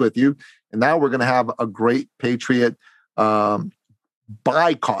business with you. And now we're going to have a great patriot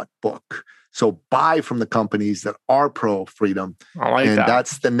boycott book. So buy from the companies that are pro-freedom. I like that.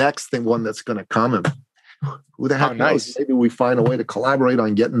 That's the next one that's going to come. And who the heck knows? Nice. Maybe we find a way to collaborate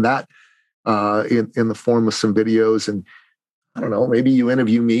on getting that in the form of some videos. And I don't know, maybe you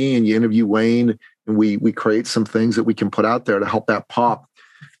interview me and you interview Wayne, and we create some things that we can put out there to help that pop.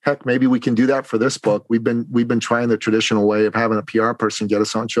 Heck, maybe we can do that for this book. We've been trying the traditional way of having a PR person get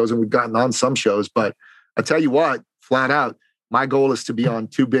us on shows, and we've gotten on some shows. But I tell you what, flat out, my goal is to be on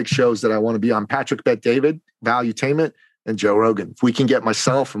 2 big shows that I want to be on: Patrick Bet-David, Valuetainment, and Joe Rogan. If we can get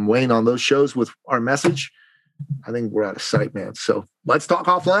myself and Wayne on those shows with our message, I think we're out of sight, man. So let's talk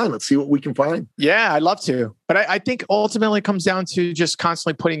offline. Let's see what we can find. Yeah, I'd love to. But I think ultimately it comes down to just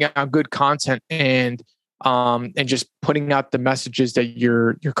constantly putting out good content and just putting out the messages that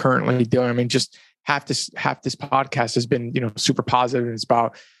you're currently doing. I mean, just half this podcast has been, super positive. It's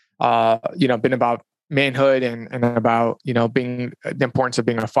about, been about manhood and about, being the importance of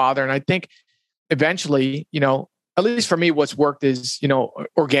being a father. And I think eventually, at least for me, what's worked is,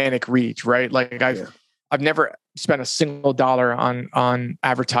 organic reach, right? Like I've never spent a single dollar on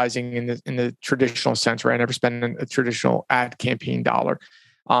advertising in the traditional sense, right? I never spent a traditional ad campaign dollar.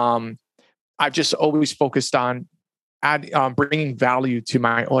 I've just always focused on bringing value to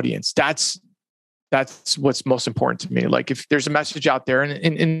my audience. That's what's most important to me. Like if there's a message out there,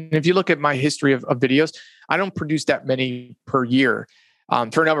 and if you look at my history of videos, I don't produce that many per year.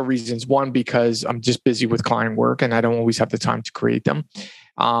 For a number of reasons. One, because I'm just busy with client work and I don't always have the time to create them.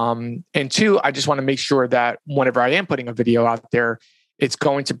 And 2, I just want to make sure that whenever I am putting a video out there, it's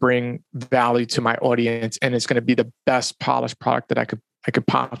going to bring value to my audience and it's going to be the best polished product that I could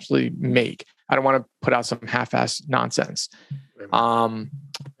possibly make. I don't want to put out some half-assed nonsense. Amen,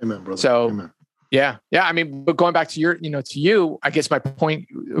 brother. So, Amen. Yeah. I mean, but going back to you, I guess my point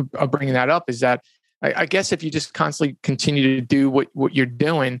of bringing that up is that I guess if you just constantly continue to do what you're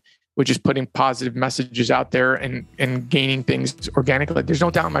doing, which is putting positive messages out there and gaining things organically, there's no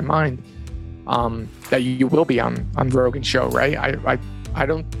doubt in my mind that you will be on Rogan's show, right? I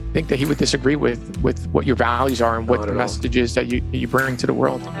don't think that he would disagree with what your values are and what the messages that you bring to the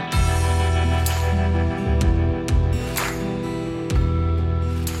world.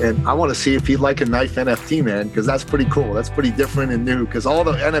 And I want to see if he'd like a knife NFT, man, because that's pretty cool. That's pretty different and new, because all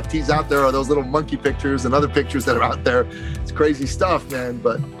the NFTs out there are those little monkey pictures and other pictures that are out there. It's crazy stuff, man.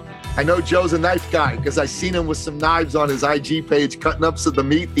 But I know Joe's a knife guy because I seen him with some knives on his IG page cutting up the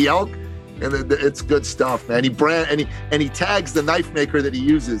meat, the elk, and it's good stuff, man. He tags the knife maker that he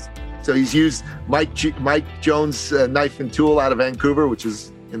uses. So he's used Mike Jones knife and tool out of Vancouver, which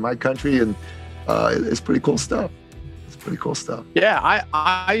is in my country, and it's pretty cool stuff. Pretty cool stuff. Yeah,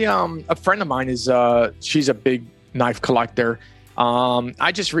 I a friend of mine is she's a big knife collector.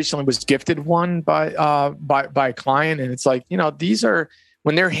 I just recently was gifted one by a client, and it's like, these are,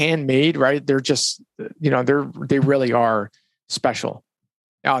 when they're handmade, right? They're just, they really are special.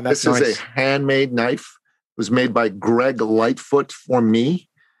 Oh, that's this nice. Is a handmade knife. It was made by Greg Lightfoot for me.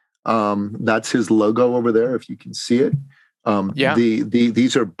 That's his logo over there, if you can see it.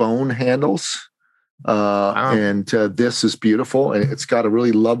 These are bone handles. And this is beautiful, and it's got a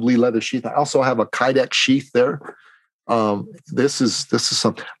really lovely leather sheath. I also have a Kydex sheath there. This is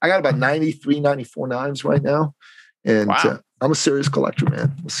something. I got about 93, 94 knives right now, and wow. I'm a serious collector,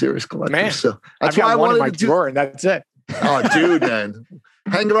 man. I'm a serious collector. Man, so that's why I wanted to do. Drawer, and that's it. Oh, dude, man.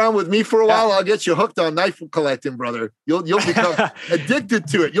 Hang around with me for a while. I'll get you hooked on knife collecting, brother. You'll become addicted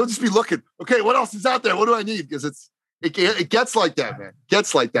to it. You'll just be looking. Okay, what else is out there? What do I need? Because it gets like that, man.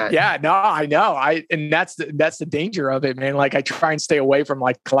 Gets like that. Yeah, no, I know. And that's the danger of it, man. Like I try and stay away from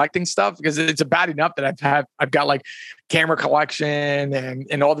like collecting stuff because it's bad enough that I've got like camera collection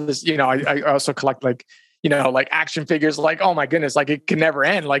and all this. I also collect like action figures. Like, oh my goodness, like it can never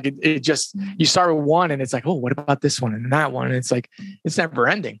end. Like it just, you start with one and it's like, oh, what about this one and that one? And it's like it's never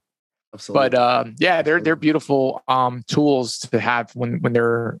ending. Absolutely. But they're beautiful tools to have when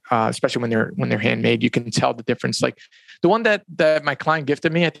they're especially when they're handmade. You can tell the difference. Like the one that my client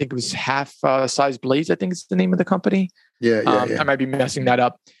gifted me, I think it was half size blades. I think it's the name of the company. Yeah. I might be messing that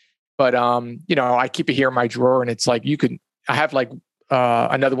up, but I keep it here in my drawer, and it's like I have like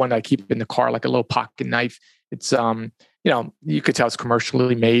another one that I keep in the car, like a little pocket knife. It's you could tell it's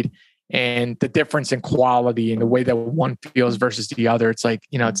commercially made. and the difference in quality and the way that one feels versus the other, it's like,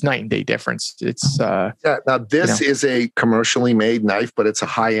 it's night and day difference. It's yeah. Now this is a commercially made knife, but it's a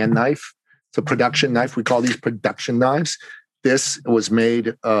high-end knife. It's a production knife. We call these production knives. This was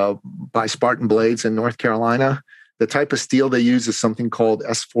made by Spartan Blades in North Carolina. The type of steel they use is something called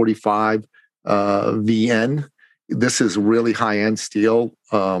S45 VN. This is really high-end steel.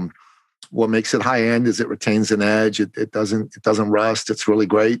 What makes it high-end is it retains an edge. It doesn't rust. It's really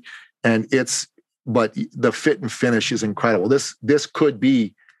great. But the fit and finish is incredible. This could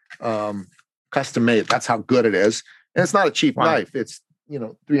be custom made. That's how good it is. And it's not a cheap knife. It's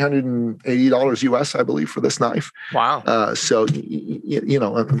 $380 US, I believe, for this knife. Wow. So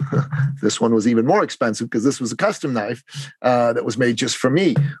this one was even more expensive because this was a custom knife that was made just for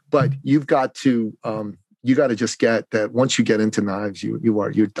me. But you've got to just get that. Once you get into knives,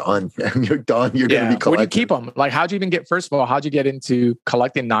 you're done, man. You're done. You're going to be collecting. Where do you keep them? Like, how'd you even get? First of all, how'd you get into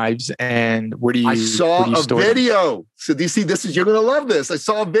collecting knives, and where do you? I saw a video. Them? So do you see? You're going to love this. I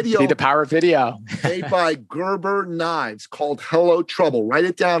saw a video. See the power of video. made by Gerber Knives called "Hello Trouble." Write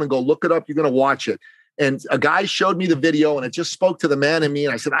it down and go look it up. You're going to watch it. And a guy showed me the video, and it just spoke to the man in me.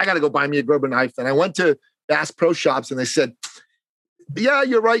 And I said, I got to go buy me a Gerber knife. And I went to Bass Pro Shops, and they said, yeah,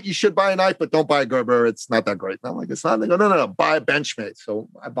 you're right. You should buy a knife, but don't buy a Gerber. It's not that great. And I'm like, it's not. They go, no, buy a Benchmade. So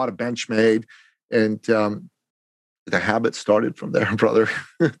I bought a Benchmade, and the habit started from there, brother.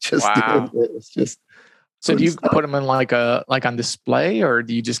 Wow. It's just. So do you put them in like on display, or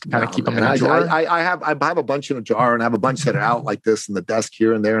do you just kind of keep them in a drawer? I have a bunch in a jar, and I have a bunch that are out like this in the desk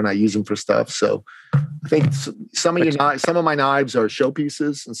here and there, and I use them for stuff. So I think some of my knives are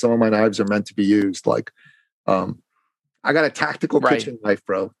showpieces, and some of my knives are meant to be used. Like, I got a tactical kitchen knife,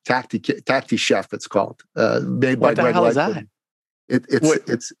 bro. Tacti Chef, it's called. Made by Greg Lightfoot. What the hell is that?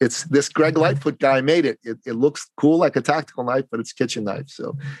 It's this Greg Lightfoot guy made it. It looks cool like a tactical knife, but it's kitchen knife.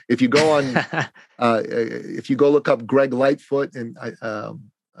 So if you go on, if you go look up Greg Lightfoot and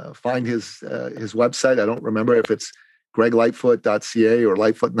find his website, I don't remember if it's greglightfoot.ca or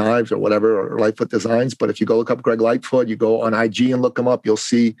Lightfoot Knives or whatever, or Lightfoot Designs. But if you go look up Greg Lightfoot, you go on IG and look him up, you'll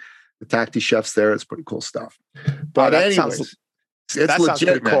see the Tacti Chef's there. It's pretty cool stuff. But anyways, it's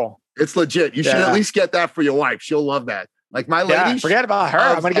legit, man. Cool. It's legit. You should at least get that for your wife. She'll love that. Like my lady, forget about her.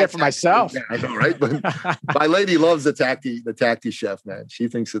 I'm going to get it for myself. Yeah, I know, right? But my lady loves the Tacti Chef, man. She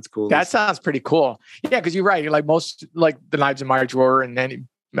thinks it's cool. That sounds pretty cool. Yeah, because you're right. Like most, like the knives in my drawer, and then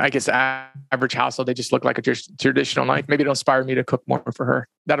I guess average household, they just look like a traditional knife. Maybe it'll inspire me to cook more for her.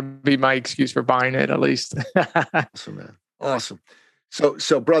 That'll be my excuse for buying it, at least. Awesome, man. Awesome.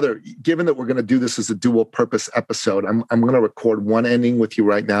 So brother, given that we're going to do this as a dual purpose episode, I'm going to record one ending with you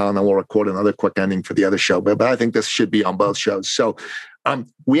right now, and then we'll record another quick ending for the other show. But I think this should be on both shows. So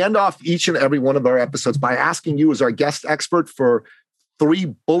we end off each and every one of our episodes by asking you as our guest expert for 3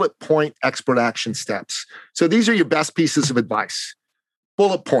 bullet point expert action steps. So these are your best pieces of advice.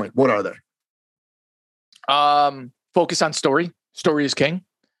 Bullet point, what are they? Focus on story. Story is king,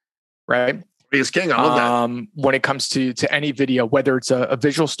 right? Is king. I love that. When it comes to any video, whether it's a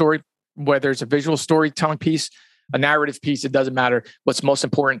visual story, whether it's a visual storytelling piece, a narrative piece, it doesn't matter. What's most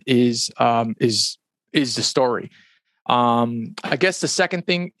important is the story. I guess the second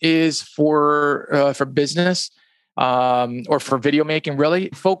thing is for business or for video making. Really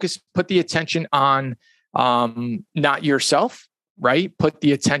put the attention on not yourself, right? Put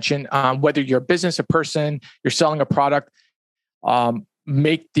the attention on whether you're a business, a person, you're selling a product.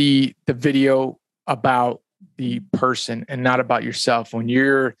 Make the video about the person and not about yourself. When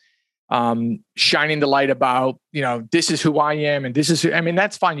you're shining the light about, this is who I am and this is who,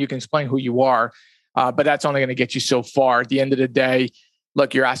 that's fine. You can explain who you are, but that's only going to get you so far. At the end of the day,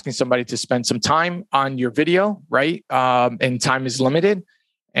 look, you're asking somebody to spend some time on your video, right? And time is limited,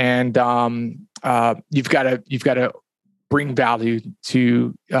 and you've got to bring value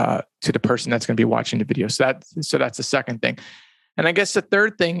to the person that's going to be watching the video. So that's the second thing. And I guess the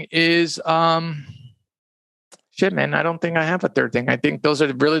third thing is, shit, man, I don't think I have a third thing. I think those are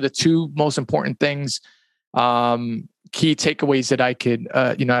really the 2 most important things, key takeaways that I could,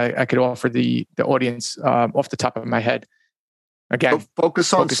 I could offer the audience off the top of my head. Again, so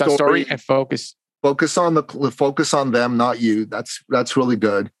focus on story and focus. Focus on them, not you. That's really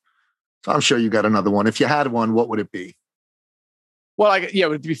good. So I'm sure you got another one. If you had one, what would it be? Well, it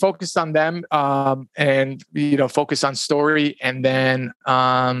would be focused on them, and focus on story, and then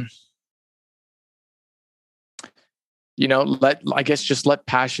let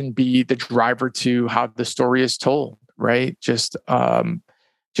passion be the driver to how the story is told, right? Just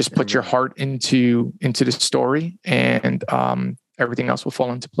put your heart into the story, and everything else will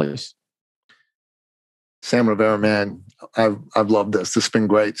fall into place. Sam Rivera, man, I've loved this. This has been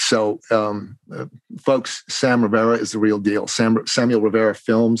great. So, folks, Sam Rivera is the real deal. Samuel Rivera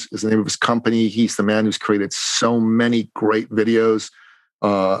Films is the name of his company. He's the man who's created so many great videos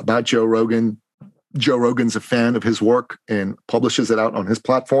about Joe Rogan. Joe Rogan's a fan of his work and publishes it out on his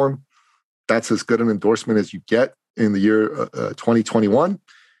platform. That's as good an endorsement as you get in the year 2021.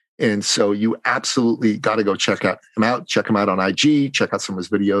 And so you absolutely got to go check him out. Check him out on IG. Check out some of his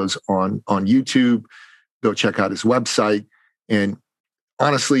videos on YouTube. Go check out his website. And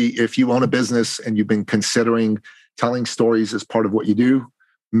honestly, if you own a business and you've been considering telling stories as part of what you do,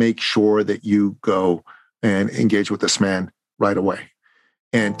 make sure that you go and engage with this man right away.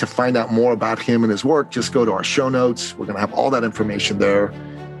 And to find out more about him and his work, just go to our show notes. We're going to have all that information there.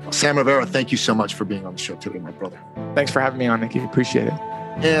 Sam Rivera, thank you so much for being on the show today, my brother. Thanks for having me on, Nicky. Appreciate it.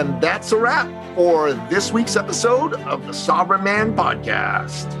 And that's a wrap for this week's episode of the Sovereign Man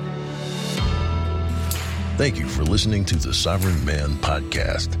Podcast. Thank you for listening to the Sovereign Man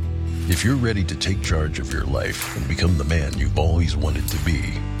Podcast. If you're ready to take charge of your life and become the man you've always wanted to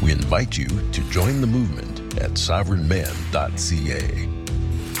be, we invite you to join the movement at sovereignman.ca.